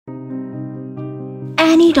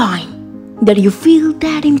anytime that you feel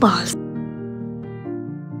that impulse,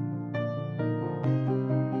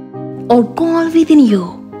 or call within you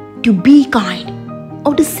to be kind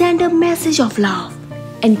or to send a message of love,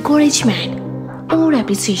 encouragement, or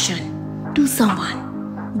appreciation to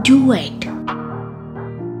someone, do it.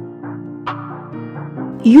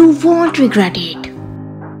 You won't regret it.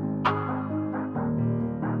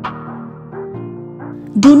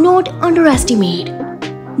 Do not underestimate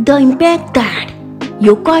the impact that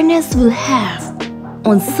your kindness will have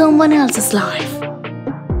on someone else's life.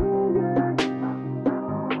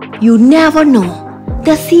 You never know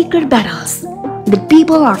the secret battles that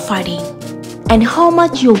people are fighting and how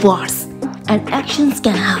much your words and actions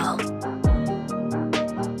can help.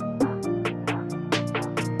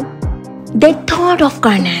 That thought of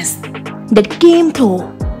kindness that came through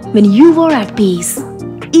when you were at peace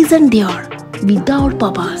isn't there without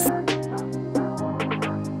purpose.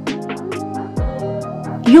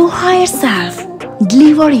 Your higher self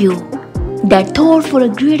delivered you that thought for a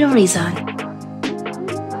greater reason.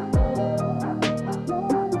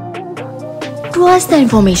 Trust the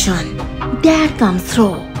information that comes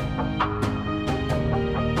through.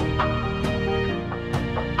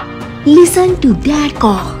 Listen to that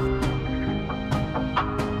call